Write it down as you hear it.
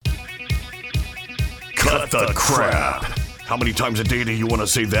Cut the crap. How many times a day do you want to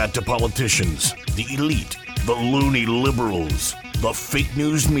say that to politicians, the elite, the loony liberals, the fake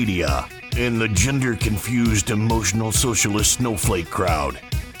news media, and the gender-confused emotional socialist snowflake crowd?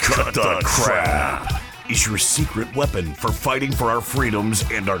 Cut the crap is your secret weapon for fighting for our freedoms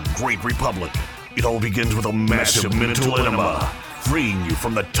and our great republic. It all begins with a massive mental enema, freeing you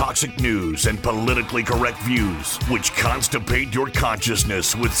from the toxic news and politically correct views, which constipate your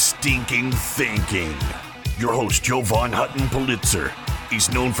consciousness with stinking thinking. Your host, Jovan Hutton Pulitzer.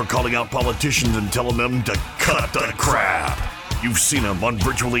 He's known for calling out politicians and telling them to cut the crap. You've seen him on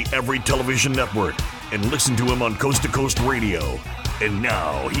virtually every television network and listened to him on Coast to Coast Radio. And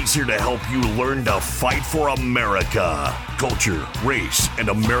now he's here to help you learn to fight for America. Culture, race, and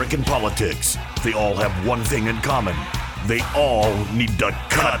American politics. They all have one thing in common. They all need to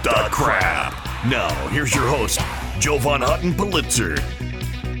cut the crap. Now, here's your host, Jovan Hutton Pulitzer.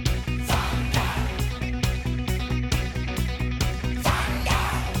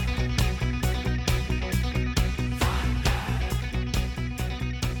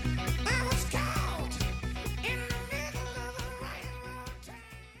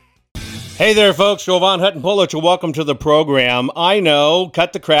 Hey there, folks. Jovan Hutton Pulitzer. Welcome to the program. I know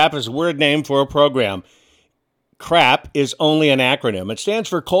Cut the Crap is a weird name for a program. CRAP is only an acronym. It stands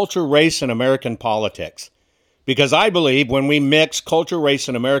for Culture, Race, and American Politics. Because I believe when we mix culture, race,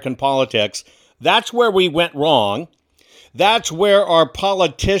 and American politics, that's where we went wrong. That's where our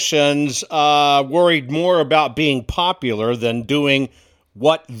politicians worried more about being popular than doing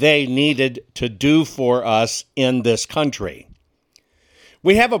what they needed to do for us in this country.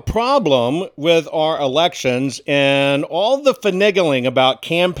 We have a problem with our elections and all the finagling about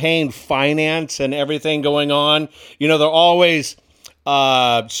campaign finance and everything going on. You know, they're always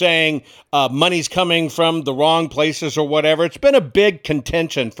saying money's coming from the wrong places or whatever. It's been a big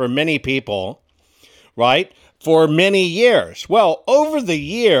contention for many people, right, for many years. Well, over the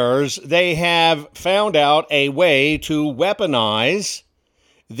years, they have found out a way to weaponize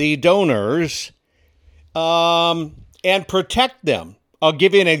the donors and protect them. I'll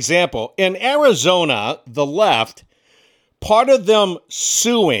give you an example. In Arizona, the left, part of them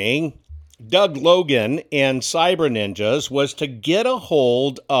suing Doug Logan and Cyber Ninjas was to get a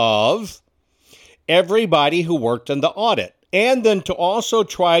hold of everybody who worked in the audit, and then to also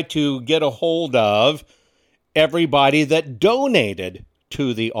try to get a hold of everybody that donated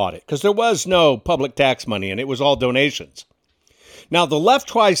to the audit, because there was no public tax money and it was all donations. Now, the left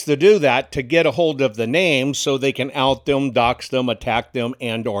tries to do that to get a hold of the names so they can out them, dox them, attack them,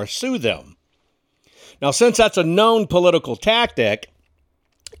 and or sue them. Now, since that's a known political tactic,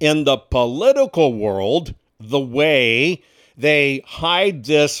 in the political world, the way they hide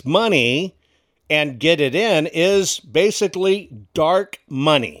this money and get it in is basically dark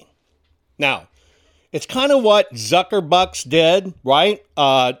money. Now, it's kind of what Zuckerbucks did, right?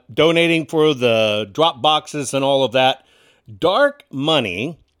 Donating for the drop boxes and all of that. Dark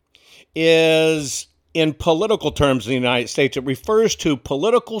money is, in political terms in the United States, it refers to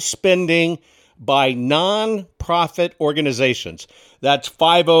political spending by non-profit organizations. That's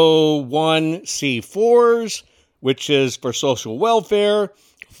 501c4s, which is for social welfare,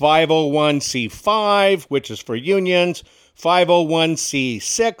 501c5, which is for unions,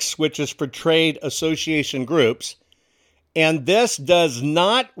 501c6, which is for trade association groups. And this does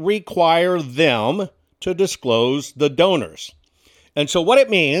not require them to disclose the donors. And so what it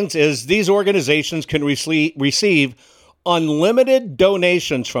means is these organizations can receive unlimited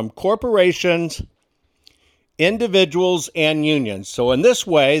donations from corporations, individuals, and unions. So in this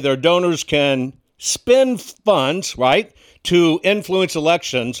way, their donors can spend funds, right, to influence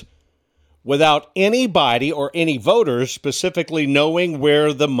elections without anybody or any voters specifically knowing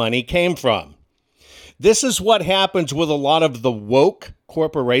where the money came from. This is what happens with a lot of the woke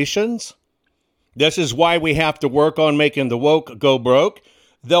corporations. This is why we have to work on making the woke go broke.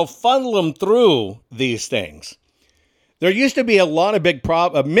 They'll funnel them through these things. There used to be a lot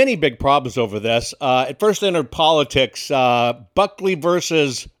of many big problems over this. It first entered politics, Buckley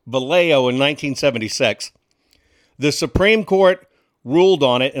versus Vallejo in 1976. The Supreme Court ruled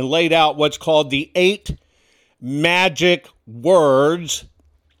on it and laid out what's called the 8 magic words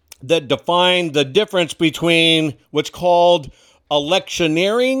that define the difference between what's called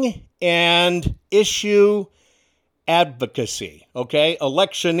electioneering and issue advocacy, okay?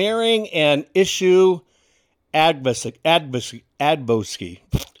 Electioneering and issue advocacy.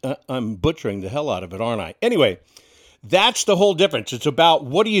 I'm butchering the hell out of it, aren't I? Anyway, that's the whole difference. It's about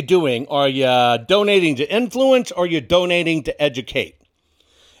what are you doing? Are you donating to influence or are you donating to educate?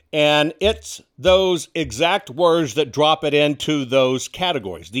 And it's those exact words that drop it into those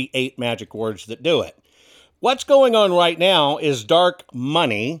categories, the 8 magic words that do it. What's going on right now is dark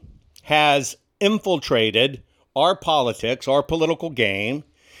money has infiltrated our politics, our political game,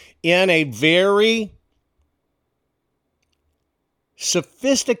 in a very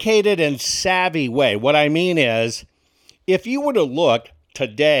sophisticated and savvy way. What I mean is, if you were to look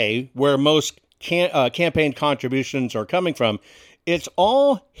today where most campaign contributions are coming from, it's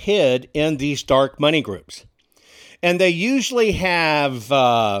all hid in these dark money groups. And they usually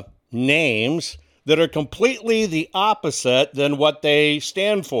have names that are completely the opposite than what they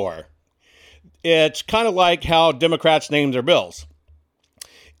stand for. It's kind of like how Democrats name their bills.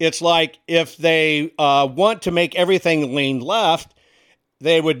 It's like if they want to make everything lean left,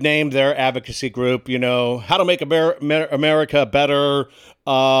 they would name their advocacy group, how to make America better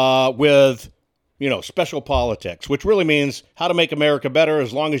with, special politics, which really means how to make America better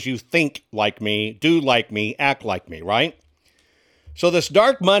as long as you think like me, do like me, act like me, right? So this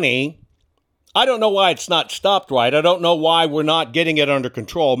dark money, I don't know why it's not stopped right. I don't know why we're not getting it under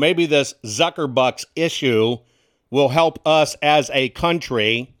control. Maybe this Zuckerbucks issue will help us as a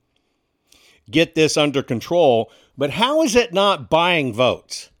country get this under control. But how is it not buying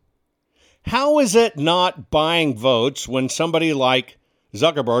votes? How is it not buying votes when somebody like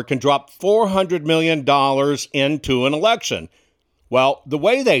Zuckerberg can drop $400 million into an election? Well, the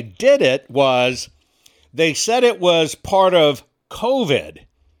way they did it was they said it was part of COVID.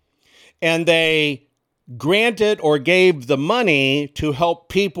 And they granted or gave the money to help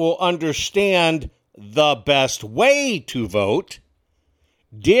people understand the best way to vote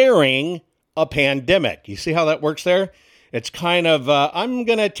during a pandemic. You see how that works there? It's kind of, I'm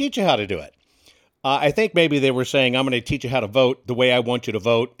going to teach you how to do it. I think maybe they were saying, I'm going to teach you how to vote the way I want you to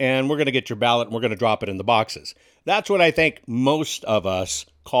vote, and we're going to get your ballot and we're going to drop it in the boxes. That's what I think most of us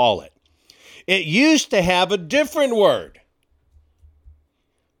call it. It used to have a different word.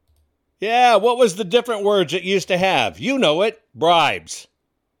 Yeah, what was the different words it used to have? You know it. Bribes.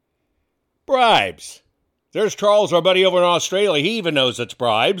 Bribes. There's Charles, our buddy over in Australia. He even knows it's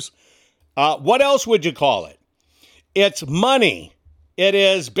bribes. What else would you call it? It's money. It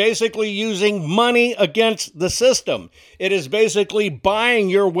is basically using money against the system. It is basically buying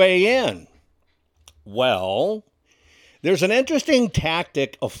your way in. Well, there's an interesting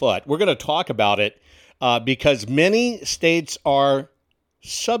tactic afoot. We're going to talk about it because many states are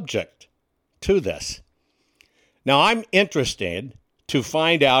subject to this. Now, I'm interested to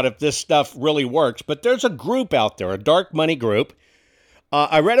find out if this stuff really works, but there's a group out there, a dark money group.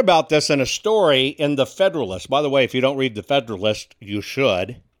 I read about this in a story in the Federalist. By the way, if you don't read the Federalist, you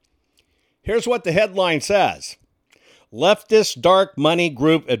should. Here's what the headline says. Leftist dark money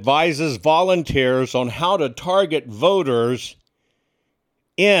group advises volunteers on how to target voters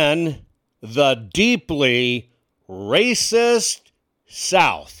in the deeply racist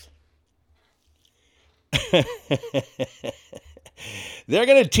South. They're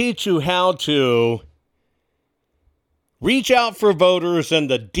going to teach you how to reach out for voters in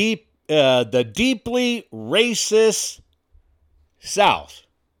the deeply racist South.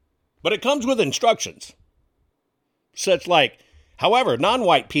 But it comes with instructions. Such like, however,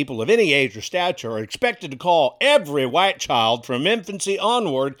 non-white people of any age or stature are expected to call every white child from infancy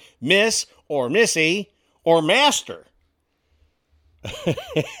onward Miss or Missy or Master.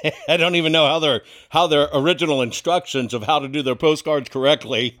 I don't even know how their original instructions of how to do their postcards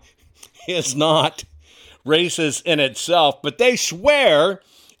correctly is not racist in itself, but they swear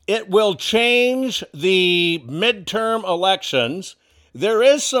it will change the midterm elections. There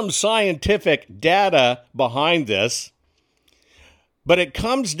is some scientific data behind this, but it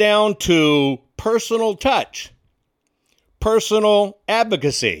comes down to personal touch, personal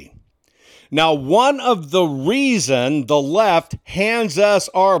advocacy. Now, one of the reason the left hands us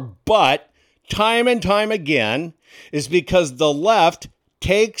our butt time and time again is because the left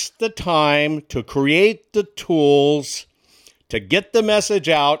takes the time to create the tools to get the message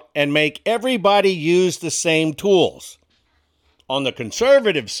out and make everybody use the same tools. On the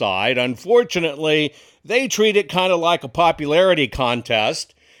conservative side, unfortunately, they treat it kind of like a popularity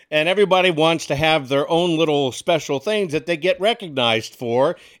contest, and everybody wants to have their own little special things that they get recognized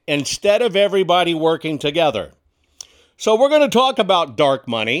for instead of everybody working together. So we're going to talk about dark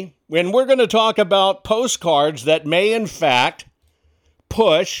money, and we're going to talk about postcards that may, in fact,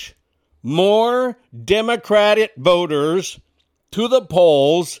 push more Democratic voters to the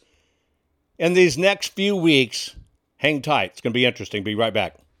polls in these next few weeks. Hang tight. It's going to be interesting. Be right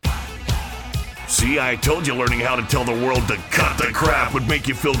back. See, I told you learning how to tell the world to cut the crap would make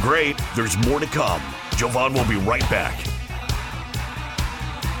you feel great. There's more to come. Jovan will be right back.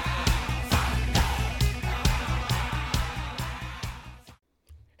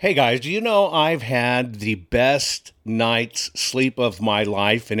 Hey guys, do you know I've had the best night's sleep of my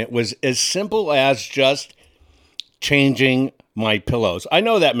life, and it was as simple as just changing my pillows. I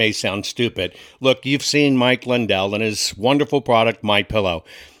know that may sound stupid. Look, you've seen Mike Lindell and his wonderful product, My Pillow.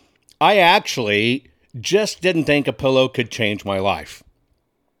 I actually just didn't think a pillow could change my life.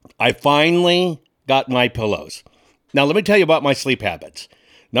 I finally got My Pillows. Now, let me tell you about my sleep habits.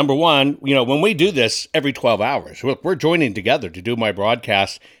 Number one, when we do this every 12 hours, look, we're joining together to do my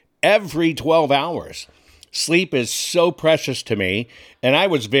broadcast every 12 hours. Sleep is so precious to me, and I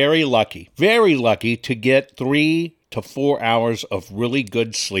was very lucky to get 3 to 4 hours of really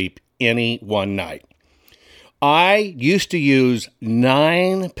good sleep any one night. I used to use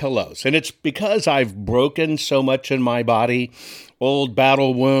 9 pillows, and it's because I've broken so much in my body, old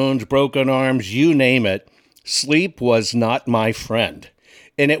battle wounds, broken arms, you name it. Sleep was not my friend.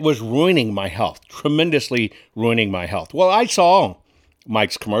 And it was ruining my health, tremendously ruining my health. Well, I saw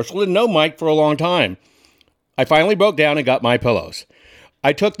Mike's commercial, didn't know Mike for a long time. I finally broke down and got My Pillows.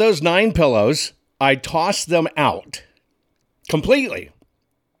 I took those 9 pillows, I tossed them out completely.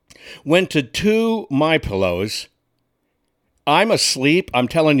 Went to 2 My Pillows. I'm asleep, I'm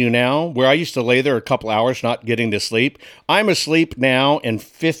telling you now, where I used to lay there a couple hours not getting to sleep. I'm asleep now in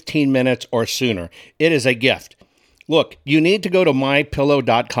 15 minutes or sooner. It is a gift. Look, you need to go to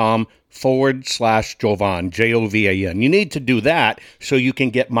mypillow.com/Jovan, Jovan. You need to do that so you can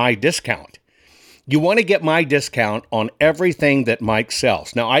get my discount. You want to get my discount on everything that Mike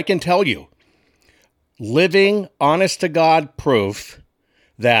sells. Now, I can tell you, living honest-to-God proof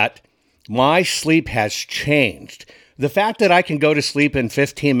that my sleep has changed. The fact that I can go to sleep in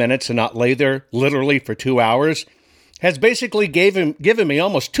 15 minutes and not lay there literally for 2 hours has basically given me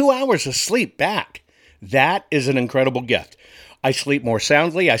almost 2 hours of sleep back. That is an incredible gift. I sleep more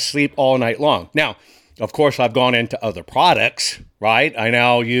soundly. I sleep all night long. Now, of course, I've gone into other products, right? I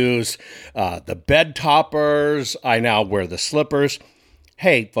now use the bed toppers. I now wear the slippers.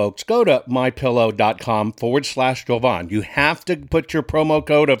 Hey, folks, go to mypillow.com/Jovan. You have to put your promo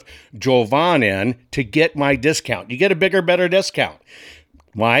code of Jovan in to get my discount. You get a bigger, better discount.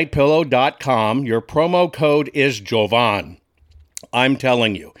 mypillow.com. Your promo code is Jovan. I'm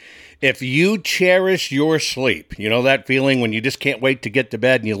telling you. If you cherish your sleep, you know that feeling when you just can't wait to get to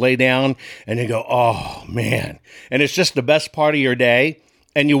bed and you lay down and you go, oh man, and it's just the best part of your day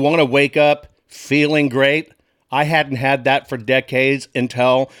and you want to wake up feeling great. I hadn't had that for decades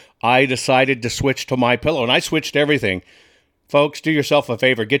until I decided to switch to My Pillow, and I switched everything. Folks, do yourself a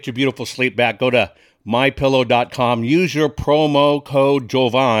favor, get your beautiful sleep back. Go to mypillow.com, use your promo code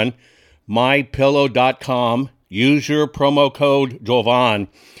Jovan, mypillow.com, use your promo code Jovan.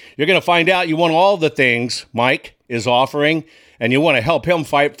 You're going to find out you want all the things Mike is offering, and you want to help him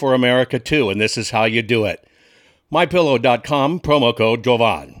fight for America too, and this is how you do it. MyPillow.com, promo code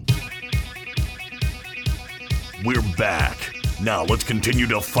Jovan. We're back. Now let's continue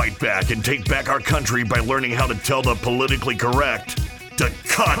to fight back and take back our country by learning how to tell the politically correct to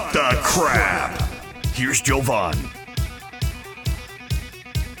cut the crap. Here's Jovan.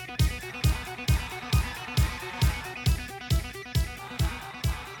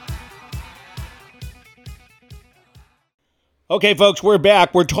 Okay, folks, we're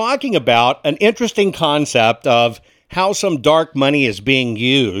back. We're talking about an interesting concept of how some dark money is being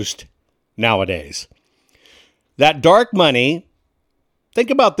used nowadays. That dark money,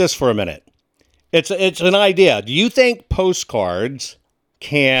 think about this for a minute. It's an idea. Do you think Postcards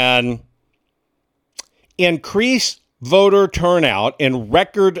can increase voter turnout in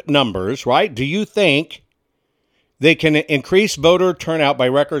record numbers, right? Do you think they can increase voter turnout by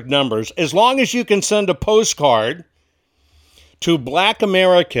record numbers as long as you can send a postcard to Black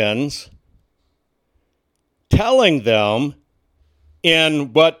Americans telling them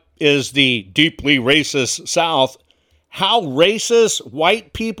in what is the deeply racist South how racist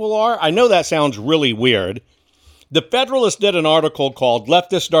white people are? I know that sounds really weird. The Federalist did an article called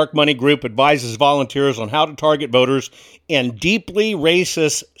Leftist Dark Money Group Advises Volunteers on How to Target Voters in Deeply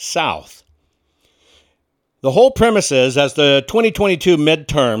Racist South. The whole premise is, as the 2022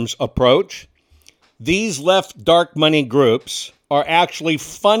 midterms approach, these left dark money groups are actually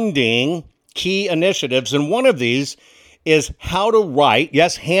funding key initiatives, and one of these is how to write,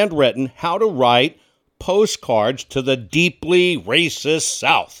 yes, handwritten, how to write postcards to the deeply racist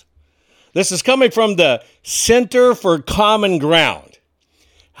South. This is coming from the Center for Common Ground.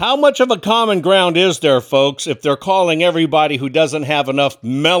 How much of a common ground is there, folks, if they're calling everybody who doesn't have enough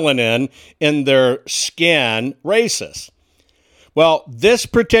melanin in their skin racist? Well, this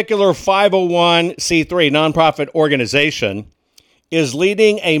particular 501c3 nonprofit organization is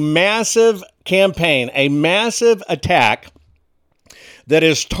leading a massive campaign, a massive attack that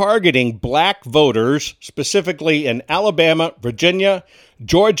is targeting black voters, specifically in Alabama, Virginia,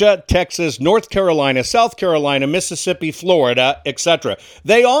 Georgia, Texas, North Carolina, South Carolina, Mississippi, Florida, etc.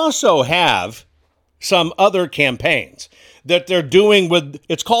 They also have some other campaigns that they're doing with,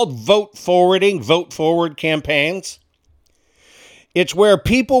 it's called vote forwarding, vote forward campaigns. It's where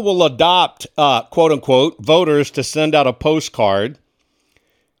people will adopt, quote unquote, voters to send out a postcard.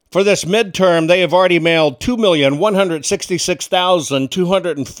 For this midterm, they have already mailed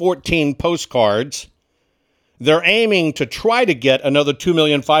 2,166,214 postcards. They're aiming to try to get another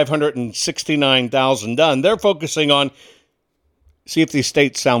 2,569,000 done. They're focusing on, see if these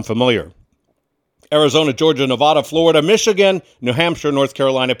states sound familiar: Arizona, Georgia, Nevada, Florida, Michigan, New Hampshire, North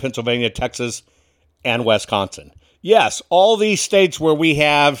Carolina, Pennsylvania, Texas, and Wisconsin. Yes, all these states where we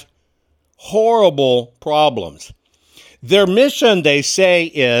have horrible problems. Their mission, they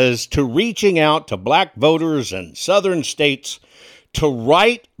say, is to reaching out to black voters in southern states to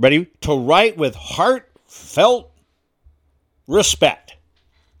write, to write with heartfelt respect.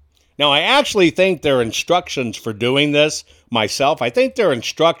 Now, I actually think their instructions for doing this, myself, I think their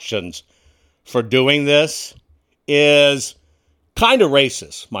instructions for doing this is kind of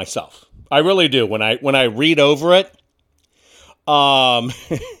racist myself. I really do. When I read over it,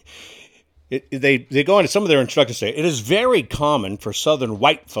 they go into some of their instructions say, it is very common for Southern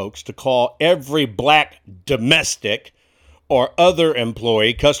white folks to call every black domestic or other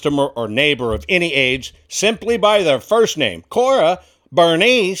employee, customer, or neighbor of any age simply by their first name. Cora,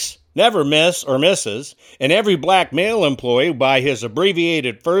 Bernice, never Miss or Mrs., and every black male employee by his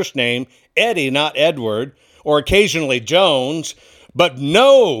abbreviated first name, Eddie, not Edward, or occasionally Jones, but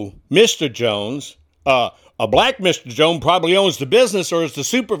no Mr. Jones. A black Mr. Jones probably owns the business or is the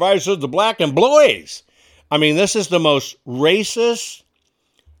supervisor of the black employees. I mean, this is the most racist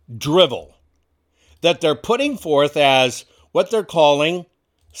drivel that they're putting forth as what they're calling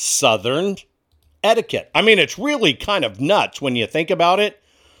Southern etiquette. I mean, it's really kind of nuts when you think about it.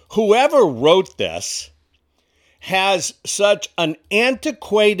 Whoever wrote this has such an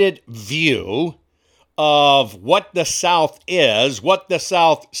antiquated view of what the South is, what the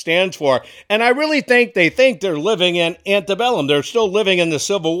South stands for. And I really think they think they're living in antebellum. They're still living in the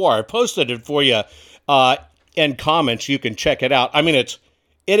Civil War. I posted it for you in comments. You can check it out. I mean, it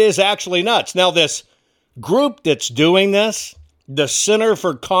is actually nuts. Now, this group that's doing this, the Center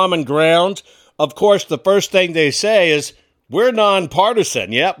for Common Ground, of course, the first thing they say is, we're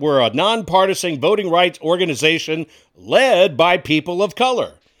nonpartisan. Yep, we're a nonpartisan voting rights organization led by people of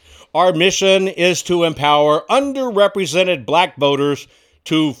color. Our mission is to empower underrepresented black voters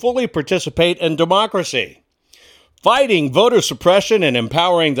to fully participate in democracy, fighting voter suppression and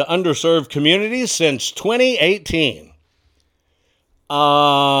empowering the underserved communities since 2018.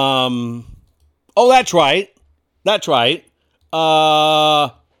 Oh, that's right. That's right.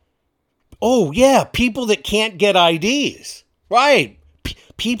 Oh, yeah, people that can't get IDs. Right.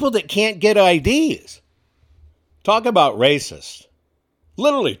 People that can't get IDs. Talk about racist.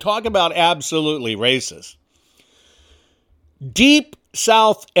 Literally, talk about absolutely racist. Deep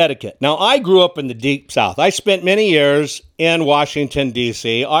South etiquette. Now, I grew up in the Deep South. I spent many years in Washington,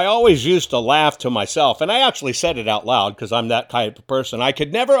 D.C. I always used to laugh to myself, and I actually said it out loud because I'm that type of person. I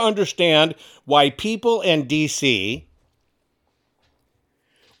could never understand why people in D.C.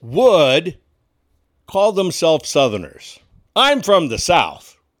 would call themselves Southerners. I'm from the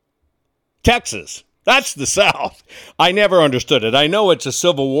South. Texas. That's the South. I never understood it. I know it's a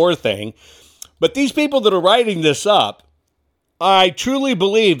Civil War thing, but these people that are writing this up, I truly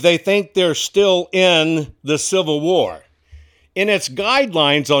believe they think they're still in the Civil War. In its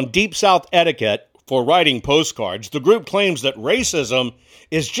guidelines on Deep South etiquette for writing postcards, the group claims that racism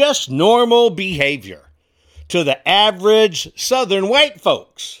is just normal behavior to the average Southern white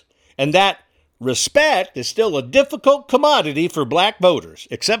folks, and that respect is still a difficult commodity for black voters.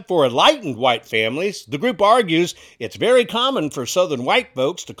 Except for enlightened white families, the group argues it's very common for Southern white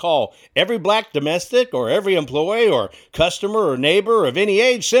folks to call every black domestic or every employee or customer or neighbor of any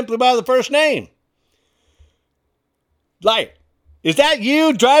age simply by the first name. Like, is that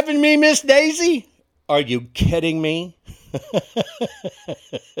you driving me, Miss Daisy? Are you kidding me?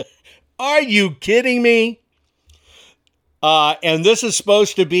 Are you kidding me? And this is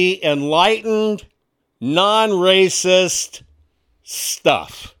supposed to be enlightened, non-racist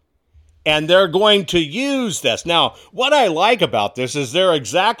stuff. And they're going to use this. Now, what I like about this is they're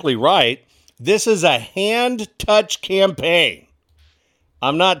exactly right. This is a hand-touch campaign.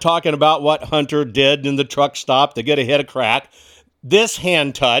 I'm not talking about what Hunter did in the truck stop to get a hit of crack. This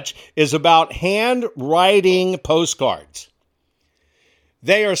hand touch is about handwriting postcards.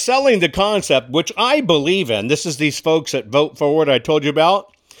 They are selling the concept, which I believe in. This is these folks at Vote Forward I told you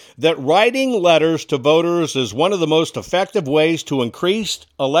about, that writing letters to voters is one of the most effective ways to increase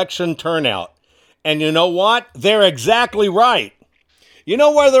election turnout. And you know what? They're exactly right. You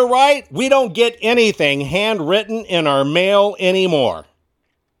know where they're right? We don't get anything handwritten in our mail anymore.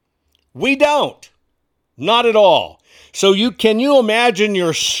 We don't. Not at all. So can you imagine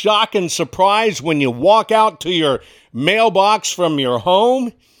your shock and surprise when you walk out to your mailbox from your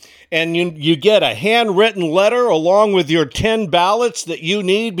home and you get a handwritten letter along with your 10 ballots that you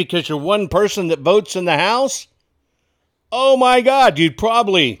need because you're one person that votes in the House? Oh my God, you'd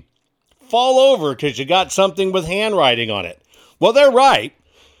probably fall over because you got something with handwriting on it. Well, they're right.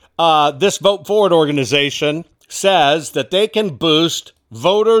 This Vote Forward organization says that they can boost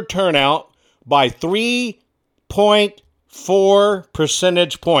voter turnout by 3.4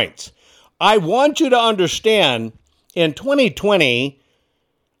 percentage points. I want you to understand, in 2020,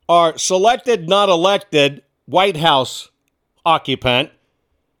 our selected, not elected White House occupant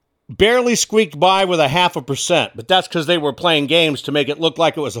barely squeaked by with 0.5%, but that's because they were playing games to make it look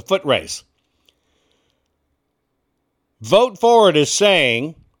like it was a foot race. Vote Forward is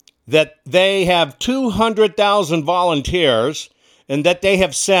saying that they have 200,000 volunteers and that they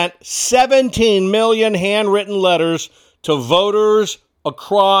have sent 17 million handwritten letters to voters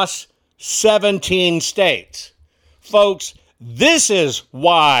across 17 states. Folks, this is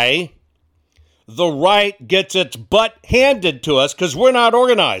why the right gets its butt handed to us, because we're not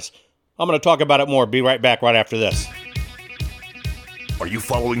organized. I'm going to talk about it more. Be right back right after this. Are you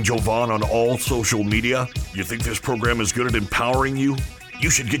following Jovan on all social media? You think this program is good at empowering you? You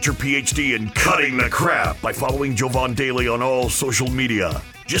should get your PhD in cutting the crap by following Jovan daily on all social media.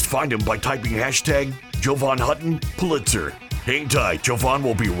 Just find him by typing hashtag Jovan Hutton Pulitzer. Hang tight, Jovan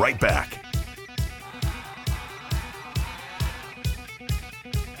will be right back.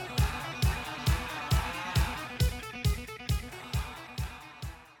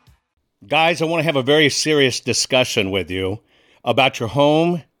 Guys, I want to have a very serious discussion with you about your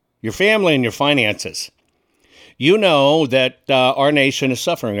home, your family, and your finances. You know that our nation is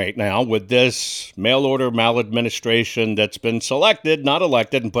suffering right now with this mail-order maladministration that's been selected, not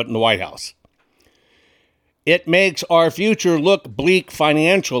elected, and put in the White House. It makes our future look bleak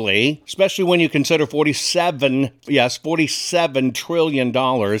financially, especially when you consider $47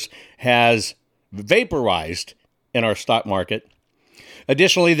 trillion has vaporized in our stock market.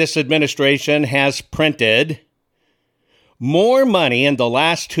 Additionally, this administration has printed more money in the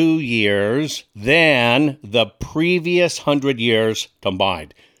last 2 years than the previous 100 years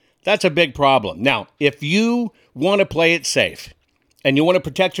combined. That's a big problem. Now, if you want to play it safe and you want to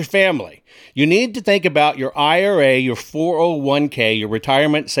protect your family, you need to think about your IRA, your 401k, your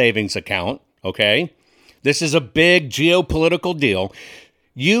retirement savings account, okay? This is a big geopolitical deal.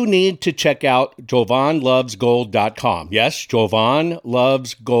 You need to check out JovanLovesGold.com. Yes,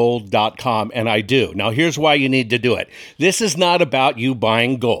 JovanLovesGold.com, and I do. Now, here's why you need to do it. This is not about you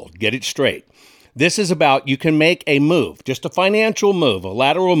buying gold. Get it straight. This is about you can make a move, just a financial move, a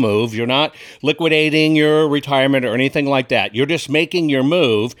lateral move. You're not liquidating your retirement or anything like that. You're just making your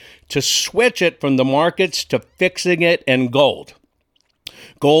move to switch it from the markets to fixing it in gold.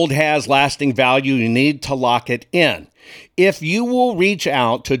 Gold has lasting value. You need to lock it in. If you will reach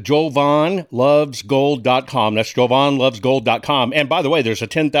out to JovanLovesGold.com, that's JovanLovesGold.com. And by the way, there's a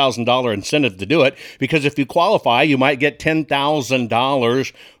 $10,000 incentive to do it, because if you qualify, you might get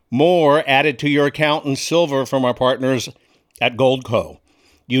 $10,000 more added to your account in silver from our partners at Goldco.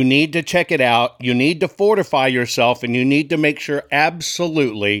 You need to check it out. You need to fortify yourself, and you need to make sure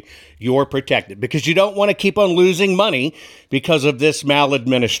absolutely you're protected, because you don't want to keep on losing money because of this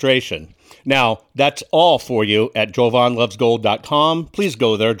maladministration. Now, that's all for you at JovanLovesGold.com. Please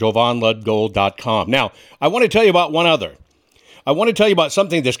go there, JovanLovesGold.com. Now, I want to tell you about one other. I want to tell you about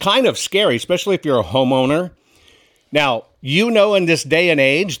something that's kind of scary, especially if you're a homeowner. Now, you know in this day and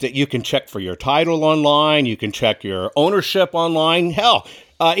age that you can check for your title online, you can check your ownership online. Hell,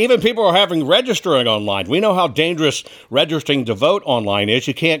 even people are having registering online. We know how dangerous registering to vote online is.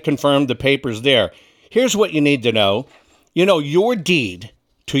 You can't confirm the papers there. Here's what you need to know. You know, your deed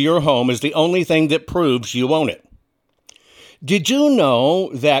to your home is the only thing that proves you own it. Did you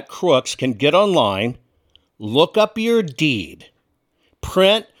know that crooks can get online, look up your deed,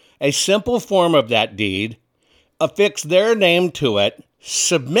 print a simple form of that deed, affix their name to it,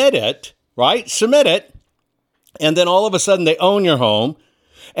 submit it, right? Submit it, and then all of a sudden they own your home,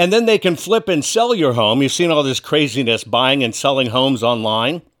 and then they can flip and sell your home. You've seen all this craziness buying and selling homes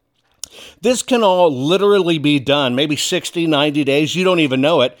online. This can all literally be done, maybe 60, 90 days, you don't even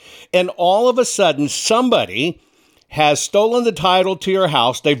know it, and all of a sudden somebody has stolen the title to your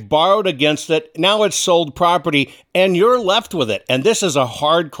house. They've borrowed against it. Now it's sold property, and you're left with it. And this is a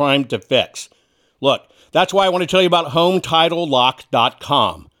hard crime to fix. Look, that's why I want to tell you about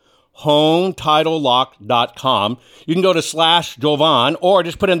HomeTitleLock.com. HomeTitleLock.com. You can go to /Jovan or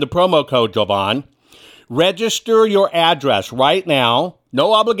just put in the promo code Jovan. Register your address right now.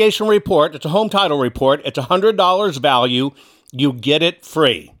 No obligation report. It's a home title report. It's $100 value. You get it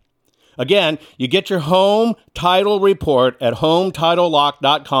free. Again, you get your home title report at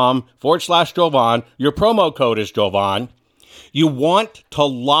HomeTitleLock.com /Jovan. Your promo code is Jovan. You want to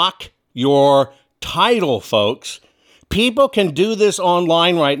lock your title, folks. People can do this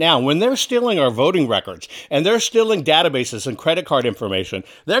online right now. When they're stealing our voting records and they're stealing databases and credit card information,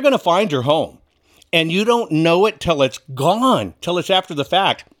 they're going to find your home. And you don't know it till it's gone, till it's after the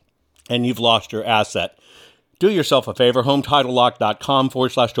fact, and you've lost your asset. Do yourself a favor, HomeTitleLock.com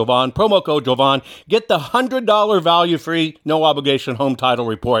 /Jovan, promo code Jovan. Get the $100 value free, no obligation home title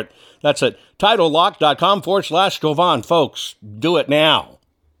report. That's it, TitleLock.com /Jovan. Folks, do it now.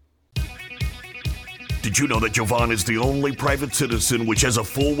 Did you know that Jovan is the only private citizen which has a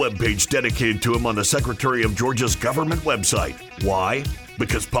full webpage dedicated to him on the Secretary of Georgia's government website? Why?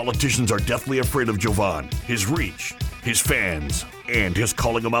 Because politicians are deathly afraid of Jovan, his reach, his fans, and his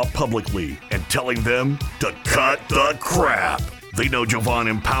calling them out publicly and telling them to cut the crap. They know Jovan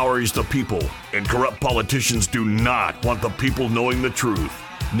empowers the people, and corrupt politicians do not want the people knowing the truth.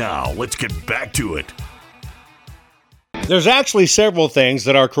 Now, let's get back to it. There's actually several things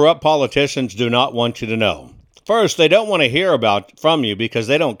that our corrupt politicians do not want you to know. First, they don't want to hear from you because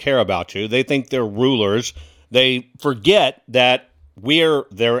they don't care about you. They think they're rulers. They forget that we're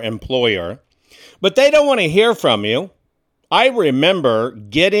their employer. But they don't want to hear from you. I remember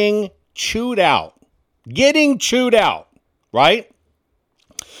getting chewed out, right?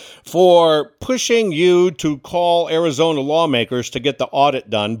 For pushing you to call Arizona lawmakers to get the audit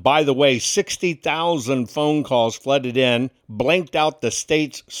done. By the way, 60,000 phone calls flooded in, blanked out the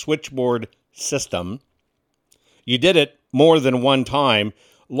state's switchboard system. You did it more than one time.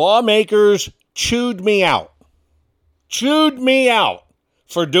 Lawmakers chewed me out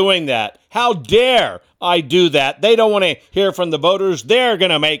for doing that. How dare I do that? They don't want to hear from the voters. They're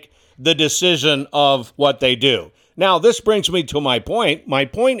going to make the decision of what they do. Now, this brings me to my point. My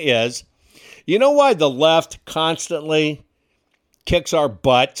point is, you know why the left constantly kicks our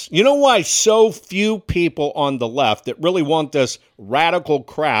butts? You know why so few people on the left that really want this radical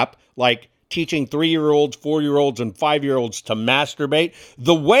crap, like teaching 3-year-olds, 4-year-olds, and 5-year-olds to masturbate?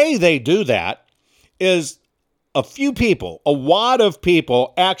 The way they do that is a wad of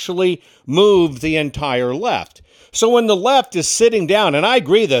people actually move the entire left. So when the left is sitting down, and I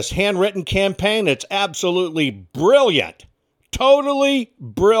agree, this handwritten campaign, it's absolutely brilliant, totally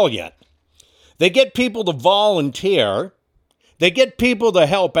brilliant. They get people to volunteer. They get people to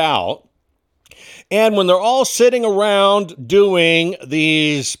help out. And when they're all sitting around doing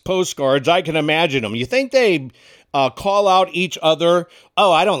these postcards, I can imagine them. You think they call out each other?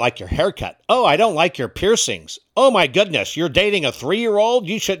 Oh, I don't like your haircut. Oh, I don't like your piercings. Oh, my goodness, you're dating a 3-year-old?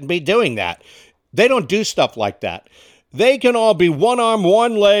 You shouldn't be doing that. They don't do stuff like that. They can all be one arm,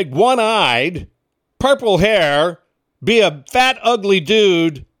 one leg, one-eyed, purple hair, be a fat, ugly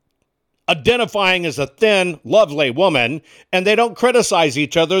dude identifying as a thin, lovely woman, and they don't criticize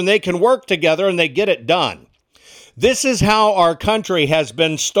each other, and they can work together, and they get it done. This is how our country has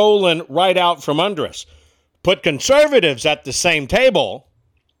been stolen right out from under us. Put conservatives at the same table.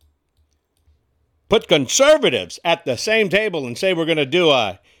 And say we're going to do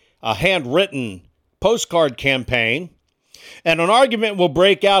a handwritten postcard campaign, and an argument will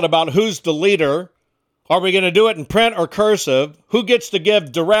break out about who's the leader. Are we going to do it in print or cursive? Who gets to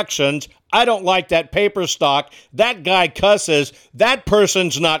give directions? I don't like that paper stock. That guy cusses. That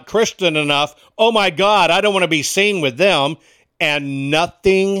person's not Christian enough. Oh my God, I don't want to be seen with them. And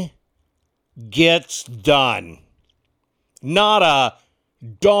nothing gets done. Not a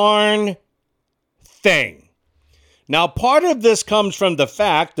darn thing. Now, part of this comes from the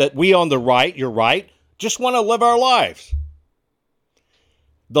fact that we on the right, you're right, just want to live our lives.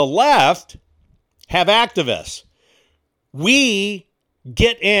 The left have activists. We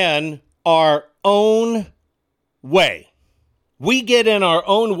get in our own way. We get in our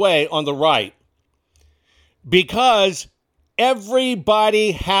own way on the right because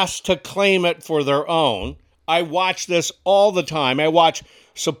everybody has to claim it for their own. I watch this all the time. I watch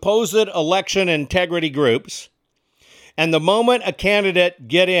supposed election integrity groups. And the moment a candidate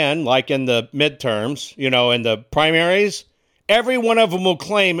get in, like in the midterms, in the primaries, every one of them will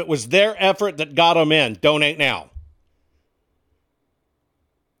claim it was their effort that got them in. Donate now.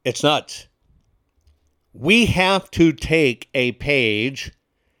 It's nuts. We have to take a page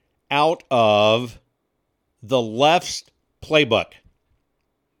out of the left's playbook.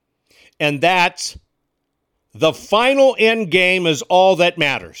 And that's the final end game is all that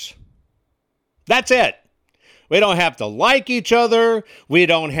matters. That's it. We don't have to like each other. We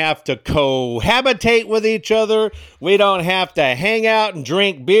don't have to cohabitate with each other. We don't have to hang out and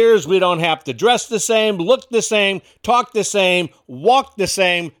drink beers. We don't have to dress the same, look the same, talk the same, walk the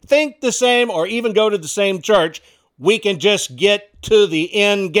same, think the same, or even go to the same church. We can just get to the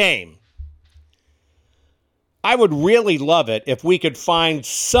end game. I would really love it if we could find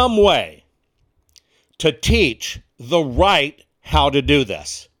some way to teach the right how to do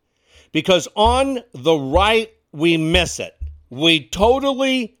this. Because on the right, we miss it. We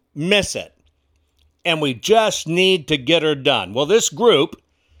totally miss it. And we just need to get her done. Well, this group,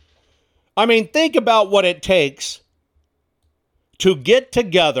 think about what it takes to get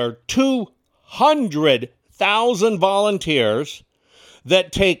together 200,000 volunteers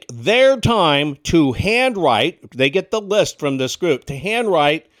that take their time to handwrite, they get the list from this group, to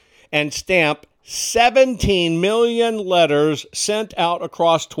handwrite and stamp 17 million letters sent out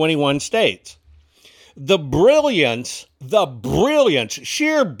across 21 states. The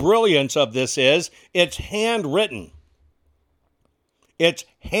sheer brilliance of this is it's handwritten. It's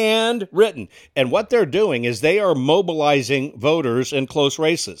handwritten. And what they're doing is they are mobilizing voters in close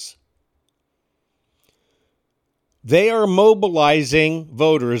races. They are mobilizing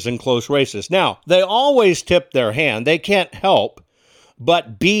voters in close races. Now, they always tip their hand. They can't help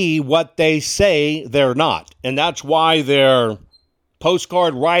but be what they say they're not. And that's why their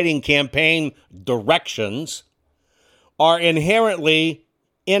postcard writing campaign directions are inherently,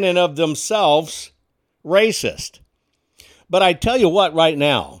 in and of themselves, racist. But I tell you what right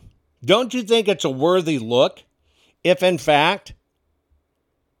now, don't you think it's a worthy look if, in fact,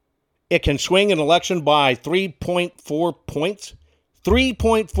 it can swing an election by 3.4 points,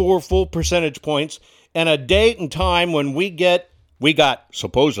 3.4 full percentage points, and a date and time when we got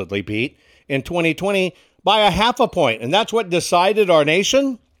supposedly beat in 2020 by a half a point, and that's what decided our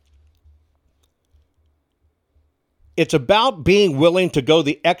nation? It's about being willing to go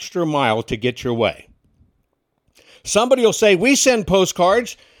the extra mile to get your way. Somebody will say, we send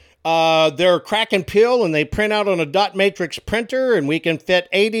postcards. They're crack and peel, and they print out on a dot matrix printer, and we can fit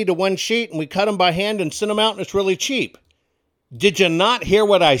 80 to one sheet, and we cut them by hand and send them out, and it's really cheap. Did you not hear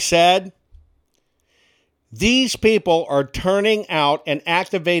what I said? These people are turning out and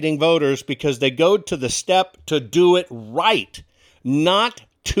activating voters because they go to the step to do it right, not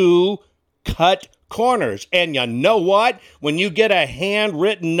to cut corners. And you know what? When you get a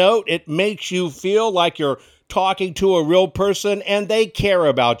handwritten note, it makes you feel like you're talking to a real person and they care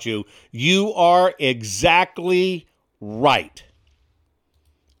about you. You are exactly right.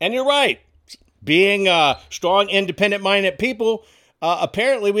 And you're right. Being strong, independent-minded people,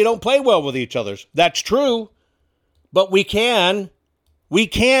 apparently we don't play well with each other. That's true. But we can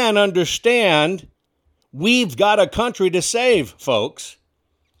understand we've got a country to save, folks.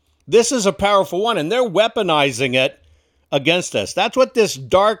 This is a powerful one, and they're weaponizing it against us. That's what this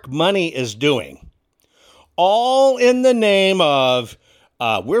dark money is doing. All in the name of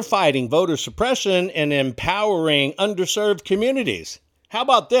we're fighting voter suppression and empowering underserved communities. How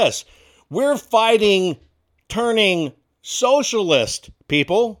about this? We're fighting turning socialist,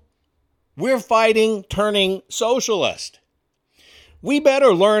 people. We're fighting turning socialist. We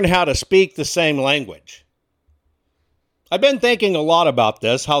better learn how to speak the same language. I've been thinking a lot about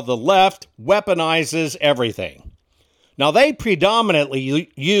this, how the left weaponizes everything. Now, they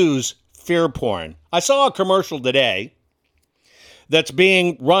predominantly use fear porn. I saw a commercial today that's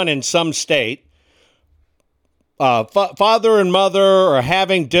being run in some state. Father and mother are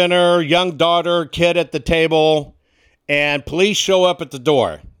having dinner, young daughter, kid at the table, and police show up at the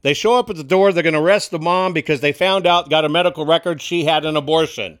door. They show up at the door. They're going to arrest the mom because they found out, got a medical record, she had an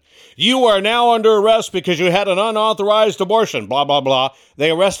abortion. You are now under arrest because you had an unauthorized abortion, blah, blah, blah.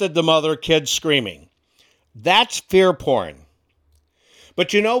 They arrested the mother, kids screaming. That's fear porn.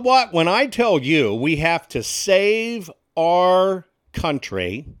 But you know what? When I tell you we have to save our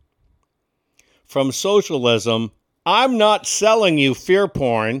country from socialism, I'm not selling you fear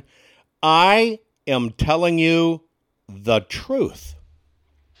porn. I am telling you the truth.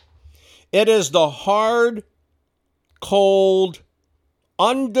 It is the hard, cold,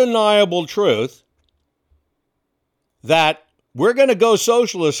 undeniable truth that we're going to go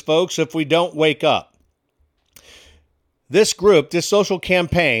socialist, folks, if we don't wake up. This group, this social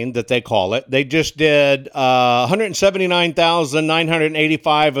campaign that they call it, they just did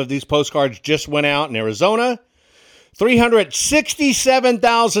 179,985 of these postcards just went out in Arizona.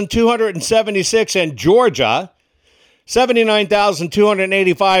 367,276 in Georgia,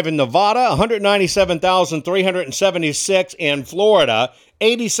 79,285 in Nevada, 197,376 in Florida,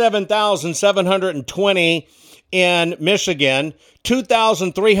 87,720 in Michigan,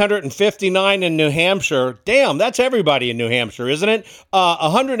 2,359 in New Hampshire. Damn, that's everybody in New Hampshire, isn't it?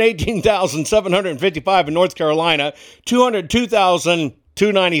 118,755 in North Carolina,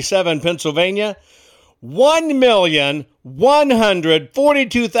 202,297 in Pennsylvania,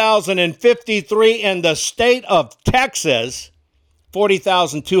 1,142,053 in the state of Texas,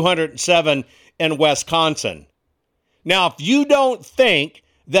 40,207 in Wisconsin. Now, if you don't think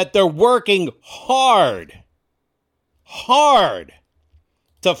that they're working hard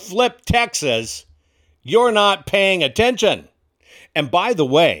to flip Texas, you're not paying attention. And by the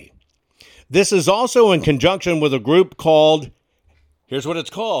way, this is also in conjunction with a group called, here's what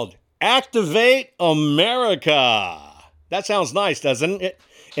it's called, Activate America. That sounds nice, doesn't it?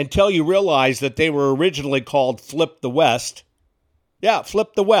 Until you realize that they were originally called Flip the West. Yeah,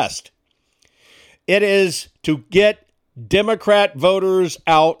 Flip the West. It is to get Democrat voters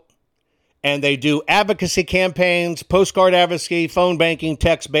out, and they do advocacy campaigns, postcard advocacy, phone banking,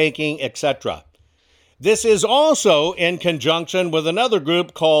 text banking, etc. This is also in conjunction with another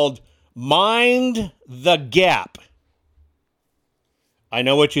group called Mind the Gap. I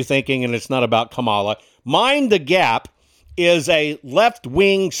know what you're thinking, and it's not about Kamala. Mind the Gap is a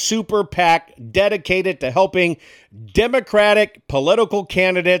left-wing super PAC dedicated to helping Democratic political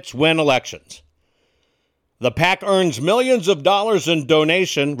candidates win elections. The PAC earns millions of dollars in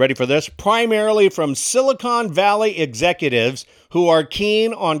donation, ready for this, primarily from Silicon Valley executives who are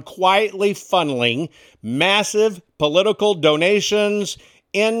keen on quietly funneling massive political donations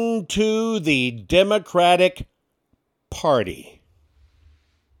into the Democratic Party.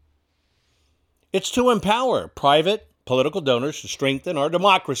 It's to empower private political donors to strengthen our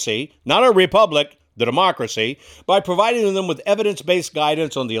democracy, not our republic, the democracy, by providing them with evidence-based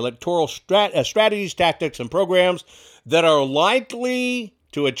guidance on the electoral strategies, tactics, and programs that are likely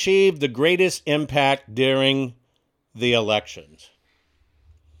to achieve the greatest impact during the elections.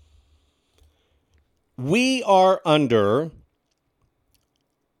 We are under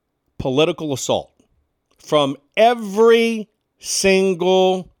political assault from every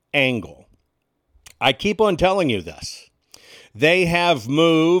single angle. I keep on telling you this. They have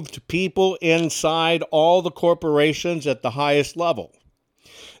moved people inside all the corporations at the highest level.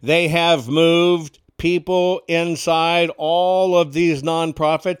 They have moved people inside all of these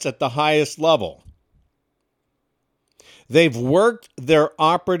nonprofits at the highest level. They've worked their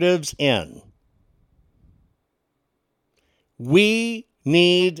operatives in. We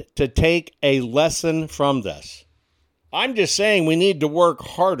need to take a lesson from this. I'm just saying we need to work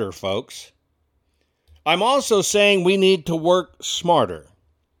harder, folks. I'm also saying we need to work smarter.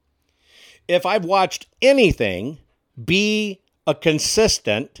 If I've watched anything be a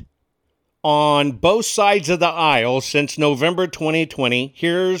consistent on both sides of the aisle since November 2020,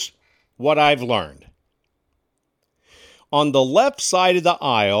 here's what I've learned. On the left side of the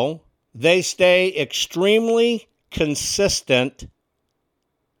aisle, they stay extremely consistent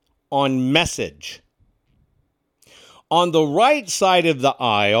on message. On the right side of the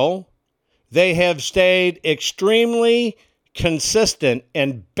aisle, they have stayed extremely consistent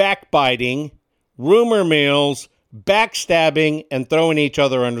in backbiting, rumor mills, backstabbing, and throwing each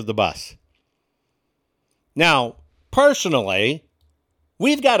other under the bus. Now, personally,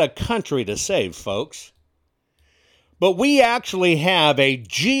 we've got a country to save, folks. But we actually have a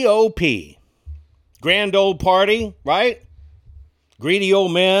GOP, grand old party, right? Greedy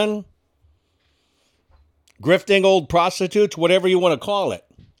old men, grifting old prostitutes, whatever you want to call it,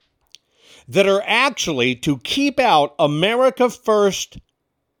 that are actually to keep out America First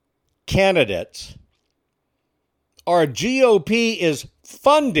candidates. Our GOP is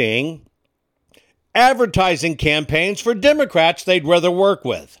funding advertising campaigns for Democrats they'd rather work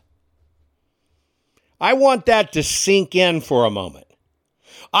with. I want that to sink in for a moment.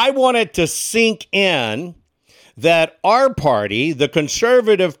 I want it to sink in that our party, the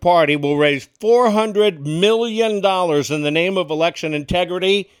Conservative Party, will raise $400 million in the name of election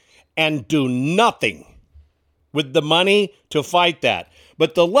integrity and do nothing with the money to fight that.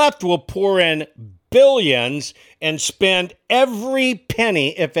 But the left will pour in billions and spend every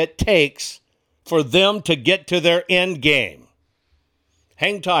penny if it takes for them to get to their end game.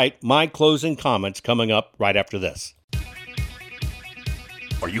 Hang tight, my closing comments coming up right after this.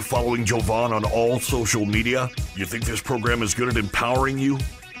 Are you following Jovan on all social media? You think this program is good at empowering you?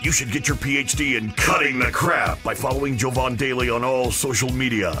 You should get your PhD in cutting the crap by following Jovan daily on all social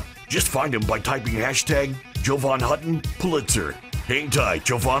media. Just find him by typing hashtag Jovan Hutton, Pulitzer. Hang tight,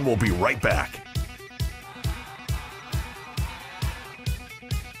 Jovan will be right back.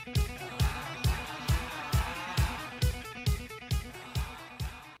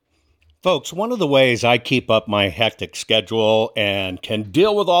 Folks, one of the ways I keep up my hectic schedule and can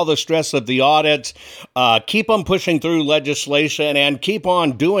deal with all the stress of the audits, keep on pushing through legislation, and keep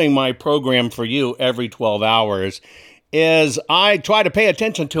on doing my program for you every 12 hours is I try to pay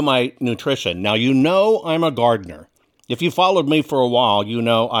attention to my nutrition. Now, you know I'm a gardener. If you followed me for a while, you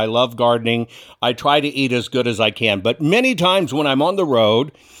know I love gardening. I try to eat as good as I can. But many times when I'm on the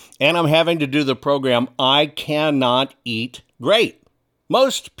road and I'm having to do the program, I cannot eat great.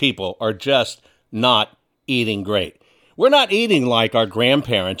 Most people are just not eating great. We're not eating like our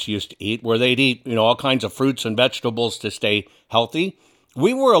grandparents used to eat, where they'd eat, all kinds of fruits and vegetables to stay healthy.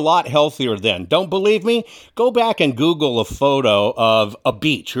 We were a lot healthier then. Don't believe me? Go back and Google a photo of a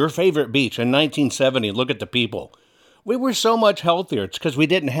beach, your favorite beach in 1970. Look at the people. We were so much healthier. It's because we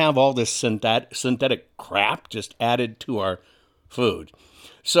didn't have all this synthetic crap just added to our food.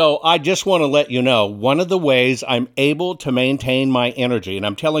 So I just want to let you know, one of the ways I'm able to maintain my energy, and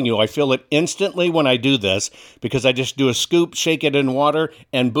I'm telling you, I feel it instantly when I do this, because I just do a scoop, shake it in water,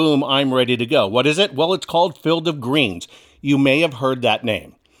 and boom, I'm ready to go. What is it? Well, it's called Field of Greens. You may have heard that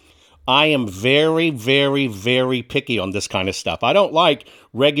name. I am very, very, very picky on this kind of stuff. I don't like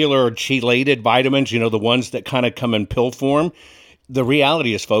regular chelated vitamins, the ones that kind of come in pill form. The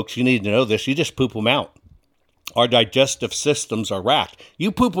reality is, folks, you need to know this, you just poop them out. Our digestive systems are racked.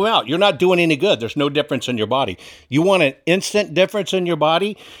 You poop them out. You're not doing any good. There's no difference in your body. You want an instant difference in your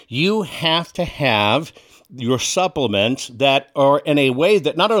body? You have to have your supplements that are in a way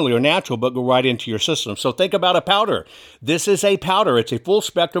that not only are natural, but go right into your system. So think about a powder. This is a powder. It's a full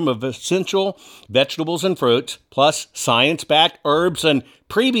spectrum of essential vegetables and fruits, plus science-backed herbs and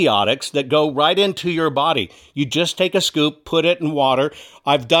prebiotics that go right into your body. You just take a scoop, put it in water.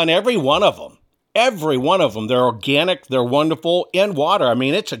 I've done every one of them. Every one of them. They're organic. They're wonderful in water. I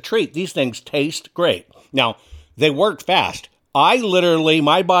mean, it's a treat. These things taste great. Now, they work fast.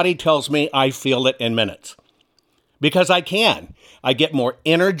 My body tells me I feel it in minutes because I can. I get more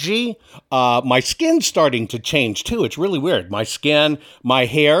energy. My skin's starting to change too. It's really weird. My skin, my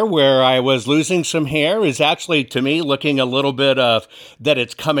hair, where I was losing some hair, is actually, to me, looking a little bit of that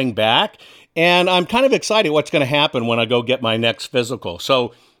it's coming back. And I'm kind of excited what's going to happen when I go get my next physical.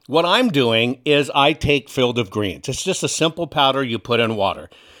 So what I'm doing is I take Field of Greens. It's just a simple powder you put in water.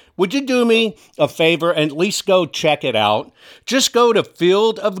 Would you do me a favor and at least go check it out? Just go to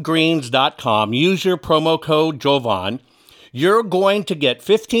fieldofgreens.com. Use your promo code Jovan. You're going to get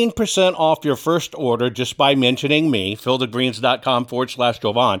 15% off your first order just by mentioning me,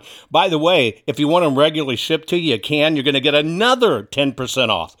 fieldofgreens.com/Jovan. By the way, if you want them regularly shipped to you, you can. You're going to get another 10%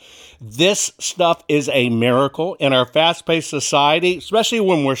 off. This stuff is a miracle in our fast-paced society, especially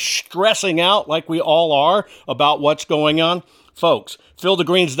when we're stressing out like we all are about what's going on. Folks,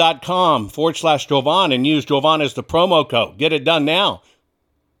 fieldofgreens.com/Jovan and use Jovan as the promo code. Get it done now.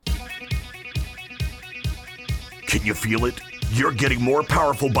 Can you feel it? You're getting more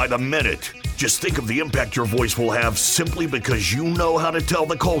powerful by the minute. Just think of the impact your voice will have simply because you know how to tell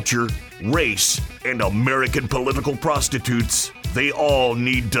the culture, race, and American political prostitutes they all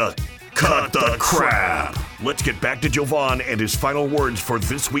need to cut the crap. Let's get back to Jovan and his final words for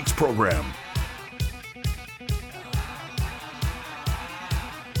this week's program.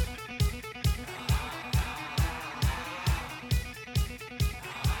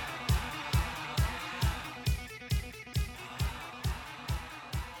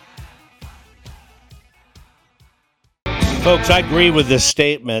 Folks, I agree with this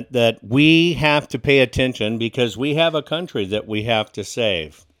statement that we have to pay attention because we have a country that we have to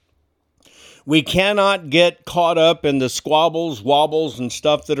save. We cannot get caught up in the squabbles, wobbles, and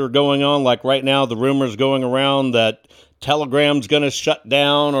stuff that are going on. Like right now, the rumors going around that Telegram's going to shut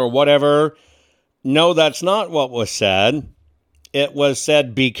down or whatever. No, that's not what was said. It was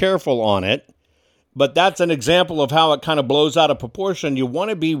said, be careful on it. But that's an example of how it kind of blows out of proportion. You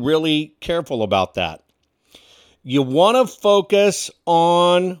want to be really careful about that. You want to focus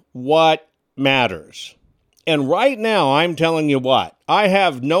on what matters. And right now, I'm telling you what, I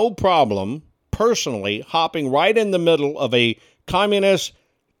have no problem personally hopping right in the middle of a communist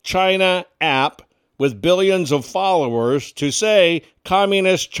China app with billions of followers to say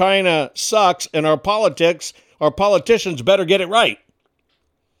communist China sucks and our politicians better get it right.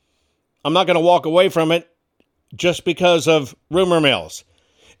 I'm not going to walk away from it just because of rumor mills.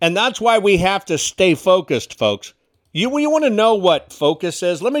 And that's why we have to stay focused, folks. You want to know what focus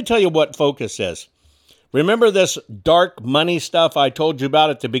is? Let me tell you what focus is. Remember this dark money stuff I told you about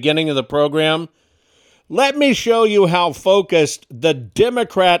at the beginning of the program? Let me show you how focused the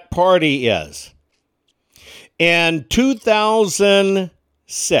Democrat Party is. In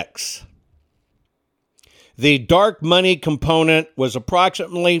 2006, the dark money component was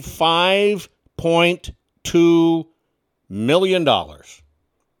approximately $5.2 million.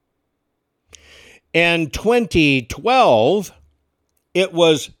 In 2012, it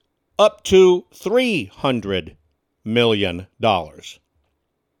was up to $300 million.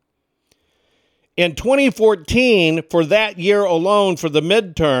 In 2014, for that year alone, for the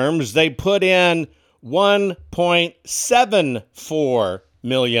midterms, they put in $1.74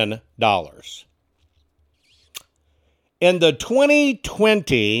 million. In the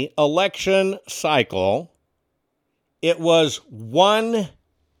 2020 election cycle, it was $1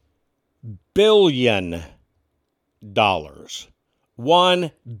 billion.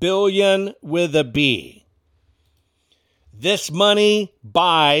 $1 billion with a B. This money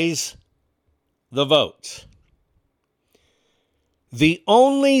buys the votes. The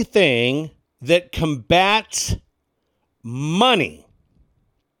only thing that combats money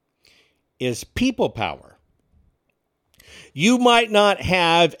is people power. You might not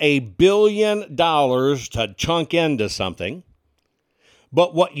have $1 billion to chunk into something,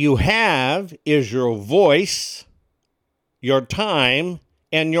 but what you have is your voice, your time,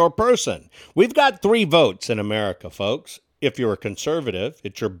 and your person. We've got 3 votes in America, folks. If you're a conservative,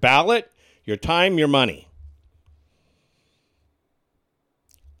 it's your ballot, your time, your money.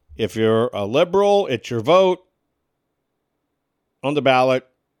 If you're a liberal, it's your vote on the ballot,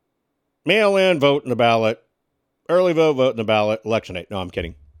 mail-in, vote in the ballot, early vote, vote in the ballot, election day. No, I'm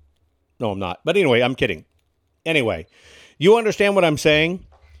kidding. No, I'm not. But anyway, I'm kidding. Anyway, you understand what I'm saying?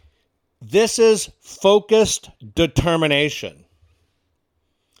 This is focused determination.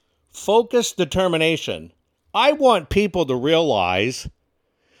 Focused determination. I want people to realize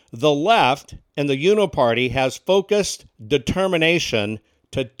the left and the Uniparty has focused determination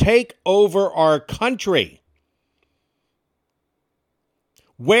to take over our country.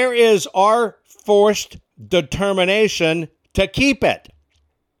 Where is our forced determination to keep it?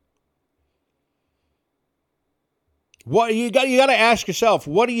 What you got to ask yourself,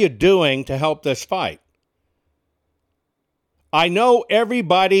 what are you doing to help this fight? I know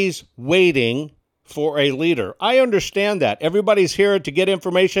everybody's waiting for a leader. I understand that. Everybody's here to get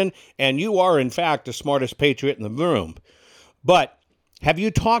information, and you are, in fact, the smartest patriot in the room. But have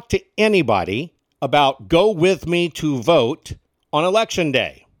you talked to anybody about go with me to vote on election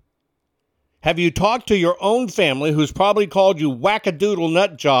day? Have you talked to your own family who's probably called you wackadoodle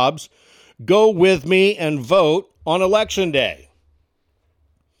nut jobs, go with me and vote on election day?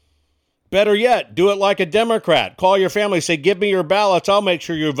 Better yet, do it like a Democrat. Call your family, say, give me your ballots, I'll make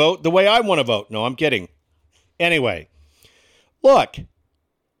sure you vote the way I want to vote. No, I'm kidding. Anyway, look,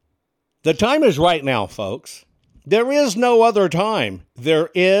 the time is right now, folks. There is no other time. There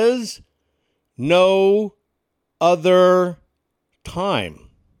is no other time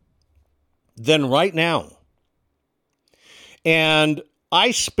than right now. And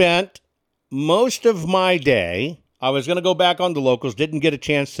I spent most of my day, I was going to go back on the locals, didn't get a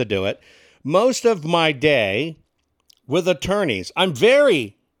chance to do it, most of my day with attorneys. I'm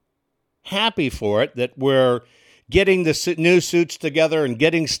very happy for it that we're getting the new suits together and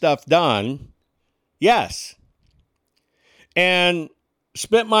getting stuff done. Yes. And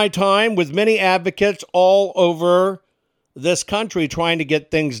spent my time with many advocates all over this country trying to get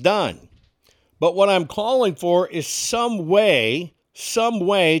things done. But what I'm calling for is some way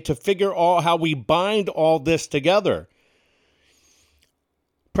to figure out how we bind all this together.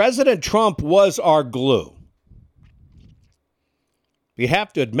 President Trump was our glue. You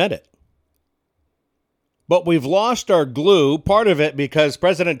have to admit it. But we've lost our glue, part of it because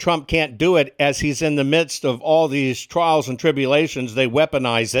President Trump can't do it as he's in the midst of all these trials and tribulations. They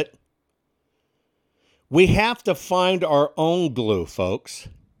weaponize it. We have to find our own glue, folks.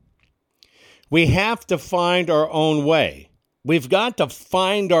 We have to find our own way. We've got to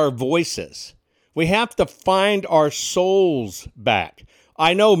find our voices. We have to find our souls back.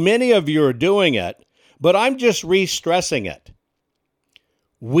 I know many of you are doing it, but I'm just re-stressing it.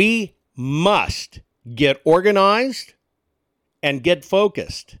 We must get organized and get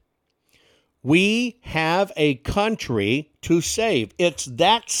focused. We have a country to save. It's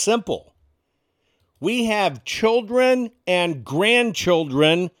that simple. We have children and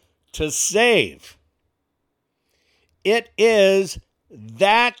grandchildren to save. It is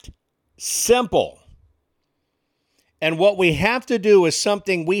that simple. And what we have to do is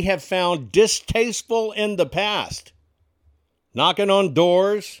something we have found distasteful in the past. Knocking on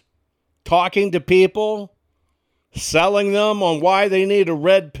doors, talking to people, selling them on why they need a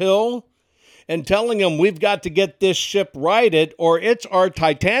red pill. and telling them we've got to get this ship righted or it's our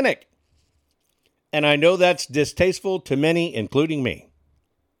Titanic. And I know that's distasteful to many, including me.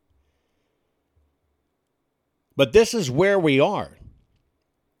 But this is where we are.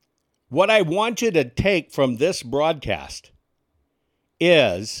 What I want you to take from this broadcast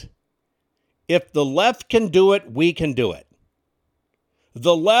is, if the left can do it, we can do it.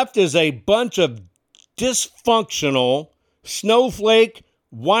 The left is a bunch of dysfunctional, snowflake,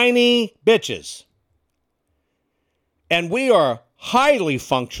 whiny bitches. And we are highly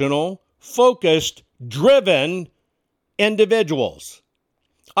functional, focused, driven individuals.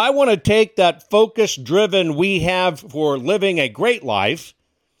 I want to take that focused, driven we have for living a great life,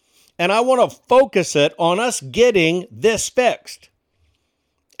 and I want to focus it on us getting this fixed.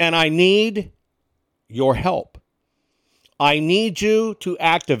 And I need your help. I need you to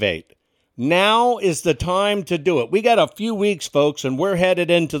activate. Now is the time to do it. We got a few weeks, folks, and we're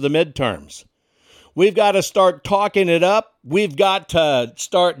headed into the midterms. We've got to start talking it up. We've got to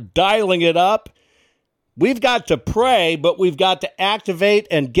start dialing it up. We've got to pray, but we've got to activate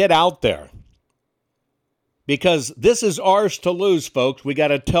and get out there. Because this is ours to lose, folks. We got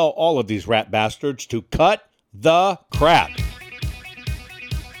to tell all of these rat bastards to cut the crap.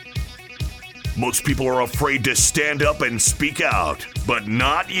 Most people are afraid to stand up and speak out, but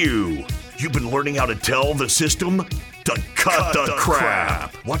not you. You've been learning how to tell the system to cut the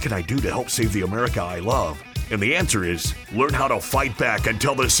crap. What can I do to help save the America I love? And the answer is, learn how to fight back and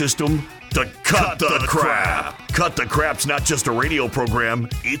tell the system to cut the crap. Cut the Crap's not just a radio program,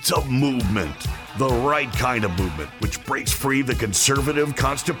 it's a movement. The right kind of movement, which breaks free the conservative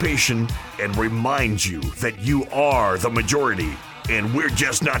constipation and reminds you that you are the majority. And we're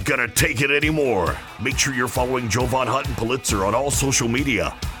just not gonna take it anymore. Make sure you're following Jovan Hutton Pulitzer on all social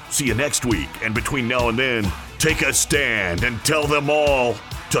media. See you next week, and between now and then, take a stand and tell them all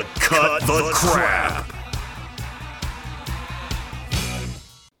to cut the crap.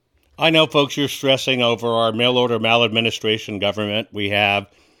 I know, folks, you're stressing over our mail-order maladministration government. We have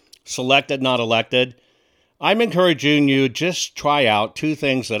selected, not elected. I'm encouraging you, just try out 2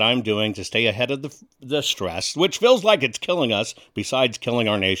 things that I'm doing to stay ahead of the stress, which feels like it's killing us, besides killing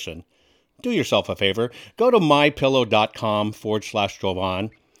our nation. Do yourself a favor. Go to mypillow.com/Jovan.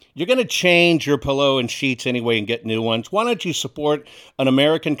 You're going to change your pillow and sheets anyway and get new ones. Why don't you support an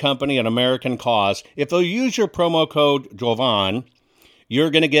American company, an American cause? If they'll use your promo code Jovan, you're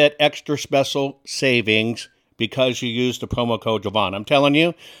going to get extra special savings because you used the promo code Jovan. I'm telling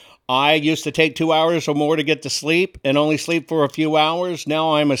you, I used to take 2 hours or more to get to sleep and only sleep for a few hours.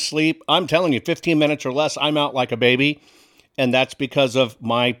 Now I'm asleep. I'm telling you, 15 minutes or less, I'm out like a baby. And that's because of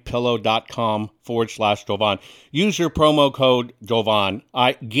mypillow.com/Jovan. Use your promo code Jovan.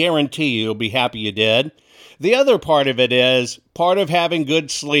 I guarantee you'll be happy you did. The other part of it is, part of having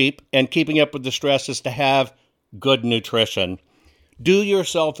good sleep and keeping up with the stress is to have good nutrition. Do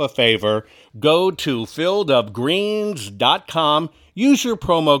yourself a favor. Go to fieldofgreens.com. Use your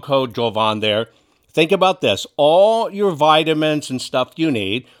promo code Jovan there. Think about this. All your vitamins and stuff you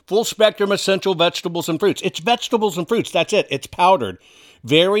need, full spectrum essential vegetables and fruits. It's vegetables and fruits. That's it. It's powdered.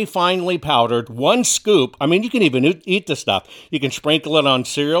 Very finely powdered. 1 scoop. I mean, you can even eat the stuff. You can sprinkle it on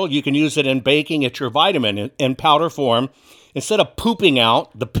cereal. You can use it in baking. It's your vitamin in powder form. Instead of pooping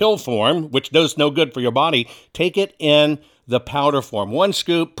out the pill form, which does no good for your body, take it in the powder form. 1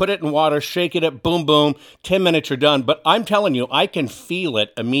 scoop, put it in water, shake it, boom, boom. 10 minutes, you're done. But I'm telling you, I can feel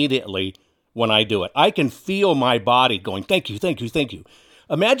it immediately when I do it. I can feel my body going, thank you, thank you, thank you.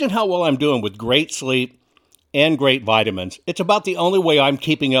 Imagine how well I'm doing with great sleep and great vitamins. It's about the only way I'm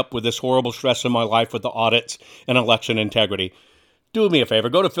keeping up with this horrible stress in my life with the audits and election integrity. Do me a favor.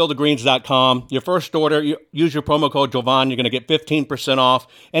 Go to fieldofgreens.com. Your first order, use your promo code Jovan. You're going to get 15% off.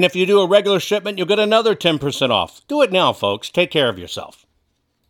 And if you do a regular shipment, you'll get another 10% off. Do it now, folks. Take care of yourself.